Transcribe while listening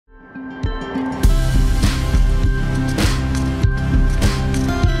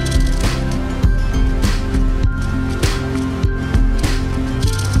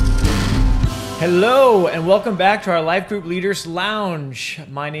Hello, and welcome back to our Life Group Leaders Lounge.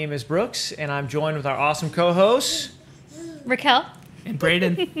 My name is Brooks, and I'm joined with our awesome co-hosts, Raquel. And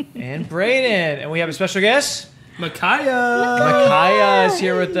Braden. And we have a special guest. Micaiah. Micaiah is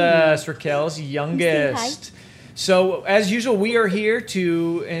here with us, Raquel's youngest. So, as usual, we are here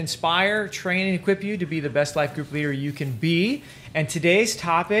to inspire, train, and equip you to be the best life group leader you can be. And today's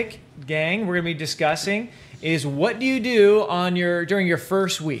topic, gang, we're going to be discussing is what do you do during your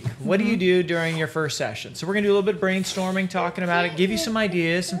first week? What do you do during your first session? So we're going to do a little bit of brainstorming, talking about it, give you some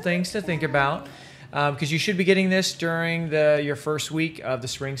ideas, some things to think about, because you should be getting this during your first week of the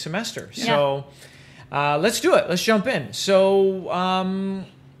spring semester. Yeah. So let's do it. Let's jump in. So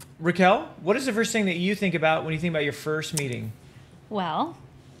Raquel, what is the first thing that you think about when you think about your first meeting? Well,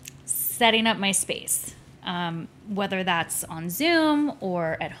 setting up my space. Whether that's on Zoom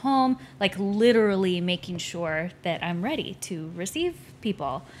or at home, like literally making sure that I'm ready to receive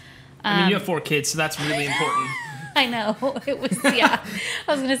people. I mean, you have 4 kids, so that's really important. I know. It was, yeah.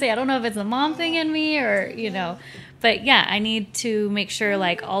 I was going to say, I don't know if it's a mom thing in me or, but yeah, I need to make sure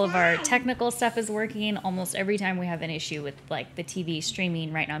like all of our technical stuff is working almost every time we have an issue with like the TV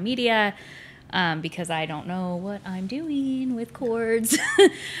streaming Right Now Media, because I don't know what I'm doing with cords.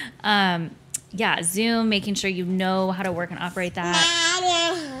 Yeah, Zoom, making sure you know how to work and operate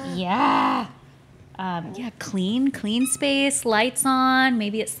that. Yeah. Clean space, lights on,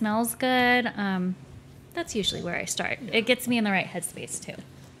 maybe it smells good. That's usually where I start. It gets me in the right headspace too.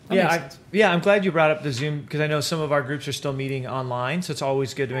 I'm glad you brought up the Zoom, because I know some of our groups are still meeting online, so it's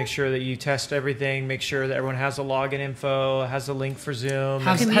always good to make sure that you test everything, make sure that everyone has the login info, has the link for Zoom.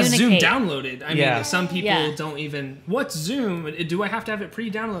 Has Zoom downloaded? I mean, some people don't even, what's Zoom? Do I have to have it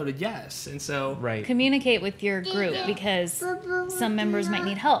pre-downloaded? Yes. And so... Right. Communicate with your group, because some members might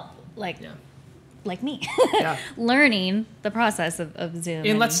need help, like me, learning the process of Zoom.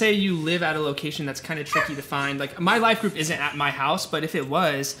 And let's say you live at a location that's kind of tricky to find. Like, my life group isn't at my house, but if it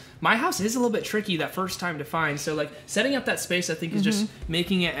was, my house is a little bit tricky that first time to find. So, like, setting up that space, I think, is just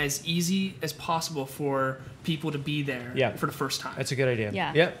making it as easy as possible for people to be there for the first time. That's a good idea.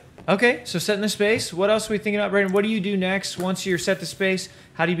 Yeah. Yep. Okay, so setting the space. What else are we thinking about, Brandon? What do you do next once you're set the space?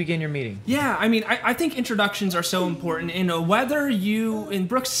 How do you begin your meeting? Yeah, I mean, I think introductions are so important. And whether and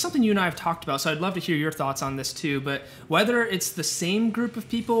Brooks, something you and I have talked about, so I'd love to hear your thoughts on this too, but whether it's the same group of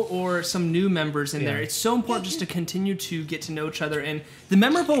people or some new members in there, it's so important just to continue to get to know each other. And the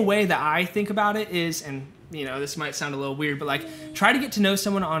memorable way that I think about it is, and this might sound a little weird, but like try to get to know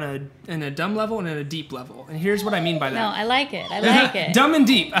someone in a dumb level and in a deep level. And here's what I mean by that. No, I like it. Dumb and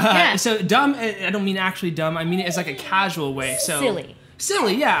deep. So dumb, I don't mean actually dumb. I mean it as like a casual way. So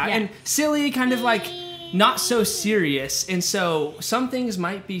silly, yeah. And silly, kind of like not so serious. And so some things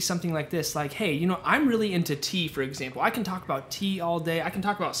might be something like this, like, hey, I'm really into tea, for example. I can talk about tea all day. I can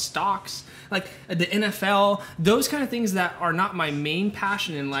talk about stocks, like the NFL, those kind of things that are not my main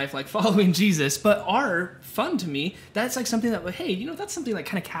passion in life, like following Jesus, but are fun to me. That's like something that, hey, that's something like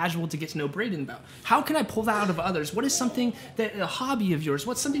kind of casual to get to know Braden about. How can I pull that out of others? What is something a hobby of yours?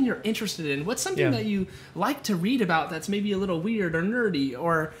 What's something you're interested in? What's something that you like to read about that's maybe a little weird or nerdy,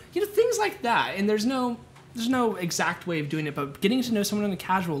 or things like that. And there's no exact way of doing it, but getting to know someone on a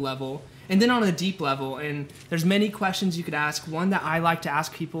casual level and then on a deep level. And there's many questions you could ask. One that I like to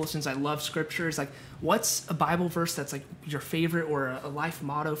ask people, since I love scripture, is like, what's a Bible verse that's like your favorite, or a life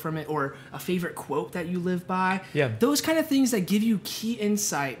motto from it, or a favorite quote that you live by? Yeah. Those kind of things that give you key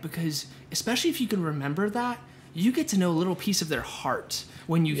insight, because especially if you can remember that, you get to know a little piece of their heart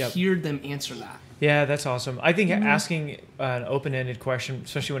when you hear them answer that. Yeah, that's awesome. I think asking an open-ended question,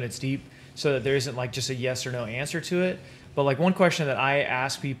 especially when it's deep, so that there isn't like just a yes or no answer to it. But like one question that I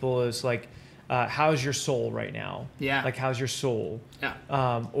ask people is like, how's your soul right now? Yeah. Like, how's your soul?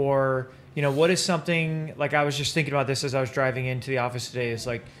 Yeah. Or, what is something, like I was just thinking about this as I was driving into the office today, is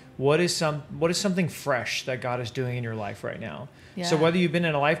like, what is something fresh that God is doing in your life right now? Yeah. So whether you've been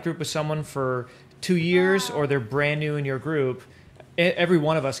in a life group with someone for 2 years or they're brand new in your group, every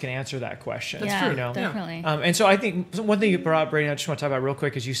one of us can answer that question. That's true. Definitely. And so I think one thing you brought up, Brady, I just want to talk about real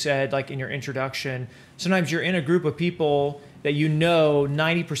quick, is you said, like in your introduction, sometimes you're in a group of people that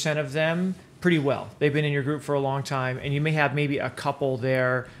 90% of them pretty well. They've been in your group for a long time, and you may have maybe a couple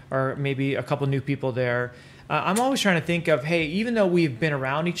there, or maybe a couple new people there. I'm always trying to think of, hey, even though we've been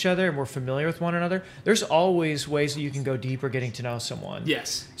around each other and we're familiar with one another, there's always ways that you can go deeper getting to know someone.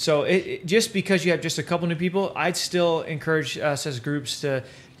 Yes. So just because you have just a couple new people, I'd still encourage us as groups to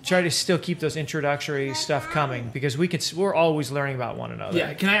try to still keep those introductory stuff coming, because we're always learning about one another.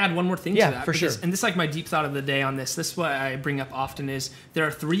 Yeah. Can I add one more thing to that? Yeah, for sure. And this is like my deep thought of the day on this. This is what I bring up often, is there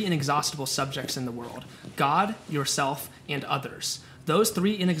are 3 inexhaustible subjects in the world: God, yourself, and others. those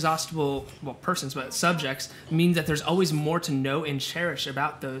three inexhaustible, persons, but subjects, mean that there's always more to know and cherish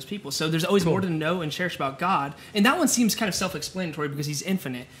about those people. So there's always more to know and cherish about God. And that one seems kind of self-explanatory because he's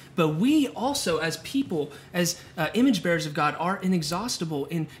infinite. But we also, as people, as image bearers of God, are inexhaustible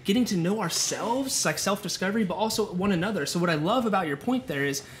in getting to know ourselves, like self-discovery, but also one another. So what I love about your point there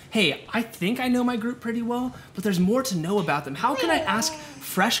is, hey, I think I know my group pretty well, but there's more to know about them. How can I ask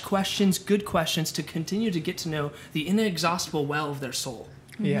fresh questions, good questions, to continue to get to know the inexhaustible well of their soul?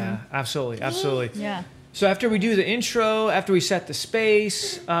 Yeah, absolutely. Yeah. So after we do the intro, after we set the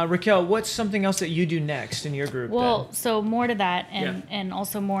space, Raquel, what's something else that you do next in your group? Well, then? so more to that, and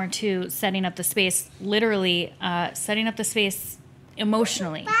also more to setting up the space, literally setting up the space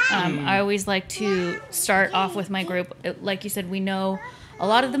emotionally. I always like to start off with my group. Like you said, we know a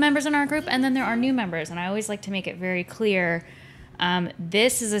lot of the members in our group, and then there are new members, and I always like to make it very clear,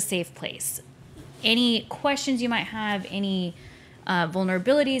 this is a safe place. Any questions you might have, any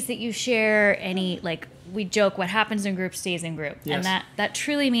vulnerabilities that you share, any, like, we joke, what happens in group stays in group. Yes. And that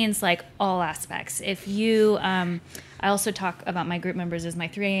truly means, like, all aspects. If you, I also talk about my group members as my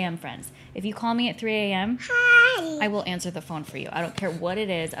 3 a.m. friends. If you call me at 3 a.m., I will answer the phone for you. I don't care what it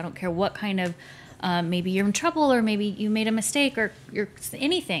is. I don't care what kind of, maybe you're in trouble, or maybe you made a mistake, or you're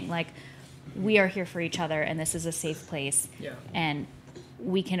anything. Like, we are here for each other, and this is a safe place. Yeah. And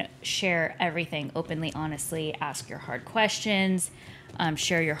we can share everything openly, honestly, ask your hard questions,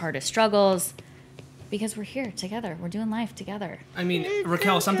 share your hardest struggles, because we're here together. We're doing life together. I mean,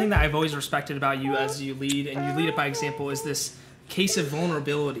 Raquel, something that I've always respected about you as you lead, and you lead it by example, is this case of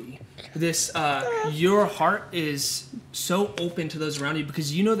vulnerability. This, your heart is so open to those around you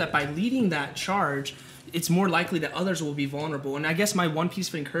because you know that by leading that charge, it's more likely that others will be vulnerable. And I guess my one piece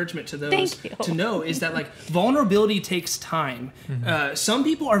of encouragement to those to know is that, like, vulnerability takes time. Mm-hmm. Some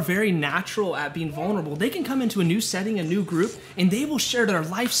people are very natural at being vulnerable. They can come into a new setting, a new group, and they will share their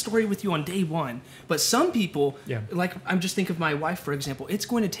life story with you on day one. But some people, like, I'm just thinking of my wife, for example, it's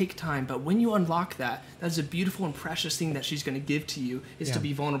going to take time. But when you unlock that, that is a beautiful and precious thing that she's going to give to you, is to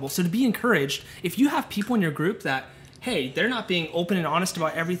be vulnerable. So to be encouraged, if you have people in your group that, hey, they're not being open and honest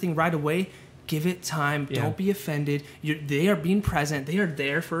about everything right away, give it time. Don't be offended. They are being present. They are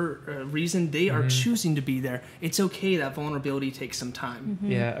there for a reason. They are choosing to be there. It's okay that vulnerability takes some time.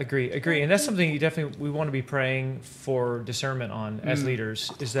 Mm-hmm. Yeah, agree. And that's something we want to be praying for discernment on as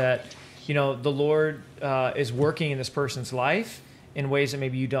leaders, is that, the Lord is working in this person's life in ways that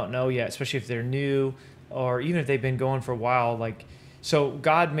maybe you don't know yet, especially if they're new or even if they've been going for a while. So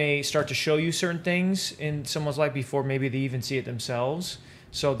God may start to show you certain things in someone's life before maybe they even see it themselves.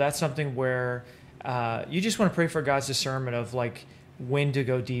 So that's something where you just want to pray for God's discernment of, like, when to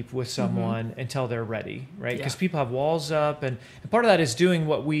go deep with someone until they're ready, right? Because people have walls up, and part of that is doing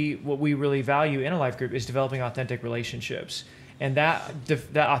what we really value in a life group is developing authentic relationships, and that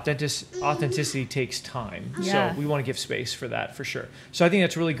authenticity takes time. So we want to give space for that, for sure. So I think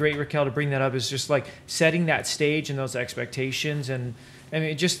that's really great, Raquel, to bring that up, is just like setting that stage and those expectations, and I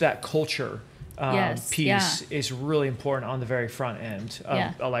mean just that culture. Piece is really important on the very front end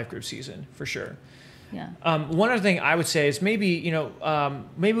of a life group season, for sure. One other thing I would say is maybe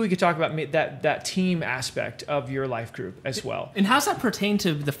we could talk about that team aspect of your life group as well. And how's that pertain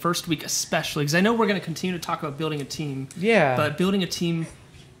to the first week especially? Because I know we're going to continue to talk about building a team. But building a team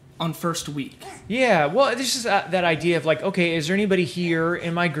on first week. Well, this is that idea of, like, okay, is there anybody here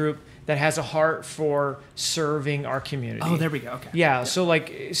in my group that has a heart for serving our community? Oh, there we go. Okay. So,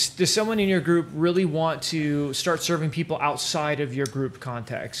 like, does someone in your group really want to start serving people outside of your group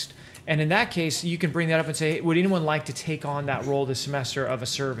context? And in that case, you can bring that up and say, would anyone like to take on that role this semester of a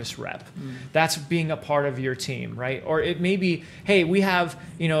service rep? That's being a part of your team, right? Or it may be, hey, we have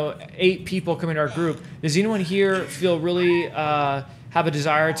 8 people coming to our group. Does anyone here feel really have a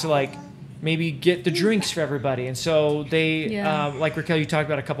desire to, like, maybe get the drinks for everybody? And so they, like Raquel, you talked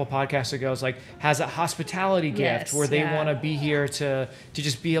about a couple podcasts ago, it's like, has a hospitality gift where they want to be here to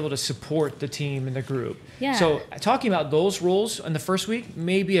just be able to support the team and the group. So talking about those roles in the first week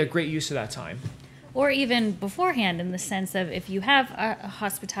may be a great use of that time. Or even beforehand, in the sense of, if you have a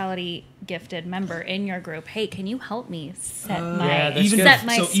hospitality gifted member in your group, hey, can you help me set my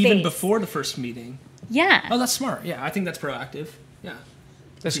space? Even before the first meeting. Oh, that's smart. I think that's proactive.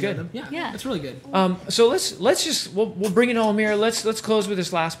 That's good. Yeah, that's really good. So let's just we'll bring it home here. Let's close with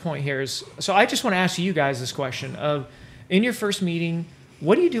this last point here. So I just want to ask you guys this question of, in your first meeting,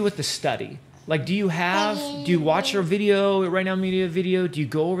 what do you do with the study? Like, do you watch our video, Right Now Media video? Do you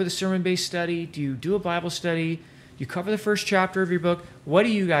go over the sermon-based study? Do you do a Bible study? Do you cover the first chapter of your book? What do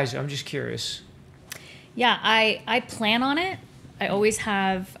you guys do? I'm just curious. I plan on it. I always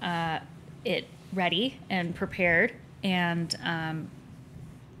have it ready and prepared. and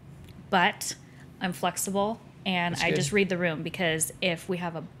but I'm flexible, and I just read the room, because if we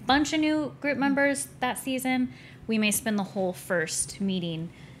have a bunch of new group members that season, we may spend the whole first meeting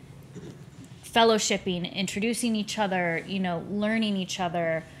fellowshipping, introducing each other, learning each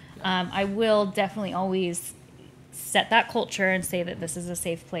other. I will definitely always set that culture and say that this is a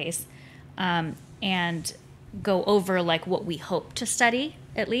safe place, and go over like what we hope to study,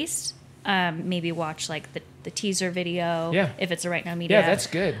 at least. Maybe watch like the teaser video, if it's a Right Now Media. Yeah, that's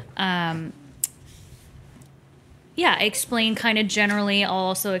good. Explain kind of generally. I'll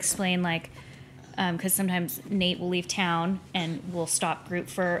also explain like, because sometimes Nate will leave town and we'll stop group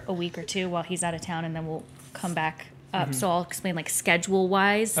for a week or two while he's out of town, and then we'll come back up. So I'll explain like schedule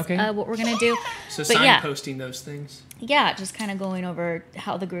wise what we're gonna do. So signposting those things. Yeah, just kind of going over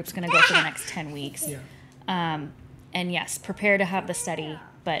how the group's gonna go for the next 10 weeks. Yeah. And yes, prepare to have the study,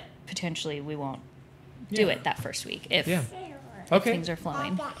 but potentially we won't do it that first week if things are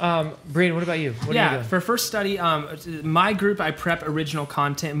flowing. Brian, what about you? What are you doing? For first study, my group, I prep original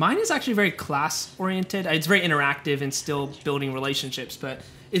content. Mine is actually very class oriented. It's very interactive and still building relationships, but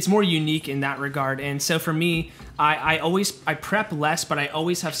it's more unique in that regard. And so for me, I prep less, but I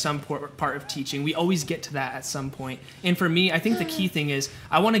always have some part of teaching. We always get to that at some point. And for me, I think the key thing is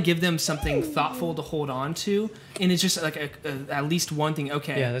I want to give them something thoughtful to hold on to. And it's just like at least one thing.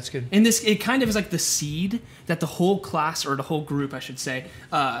 Okay. Yeah, that's good. And it kind of is like the seed that the whole class, or the whole group, I should say,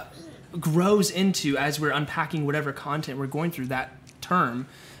 grows into as we're unpacking whatever content we're going through that term.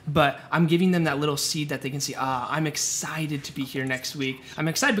 But I'm giving them that little seed that they can see, I'm excited to be here next week. I'm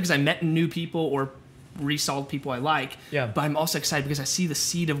excited because I met new people or resolved people I like. Yeah. But I'm also excited because I see the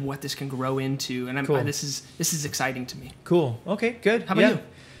seed of what this can grow into. And this is exciting to me. Cool. Okay, good. How about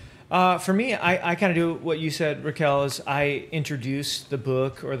you? For me, I kind of do what you said, Raquel, is I introduce the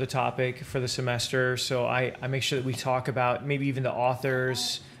book or the topic for the semester. So I make sure that we talk about maybe even the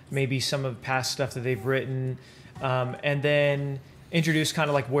authors, maybe some of the past stuff that they've written, and then introduce kind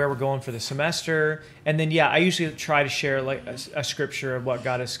of like where we're going for the semester. And then, I usually try to share like a scripture of what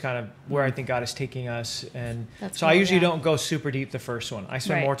God is kind of, where I think God is taking us. And so I usually don't go super deep the first one. I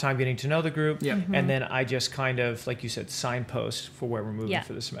spend more time getting to know the group. Yeah. And then I just kind of, like you said, signpost for where we're moving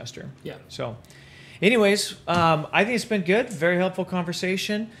for the semester. Yeah. So anyways, I think it's been good. Very helpful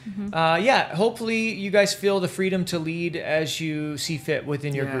conversation. Hopefully you guys feel the freedom to lead as you see fit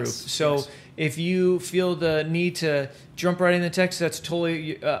within your group. So if you feel the need to jump right in the text, that's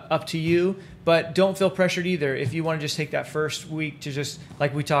totally up to you. But don't feel pressured either. If you want to just take that first week to just,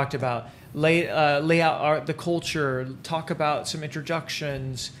 like we talked about, lay out the culture, talk about some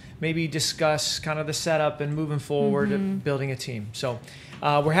introductions, maybe discuss kind of the setup and moving forward and building a team. So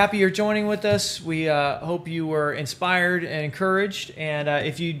we're happy you're joining with us. We hope you were inspired and encouraged. And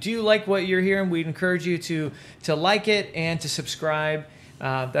if you do like what you're hearing, we'd encourage you to like it and to subscribe.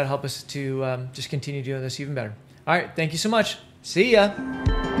 That'll help us to just continue doing this even better. All right. Thank you so much. See ya.